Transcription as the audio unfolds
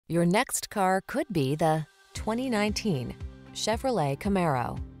Your next car could be the 2019 Chevrolet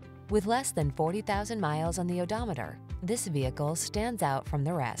Camaro. With less than 40,000 miles on the odometer, this vehicle stands out from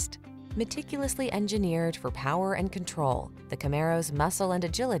the rest. Meticulously engineered for power and control, the Camaro's muscle and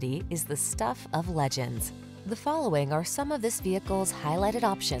agility is the stuff of legends. The following are some of this vehicle's highlighted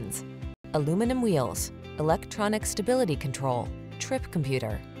options: aluminum wheels, electronic stability control, trip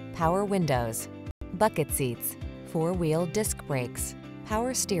computer, power windows, bucket seats, four-wheel disc brakes,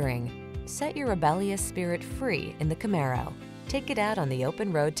 power steering. Set your rebellious spirit free in the Camaro. Take it out on the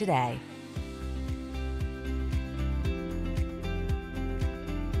open road today.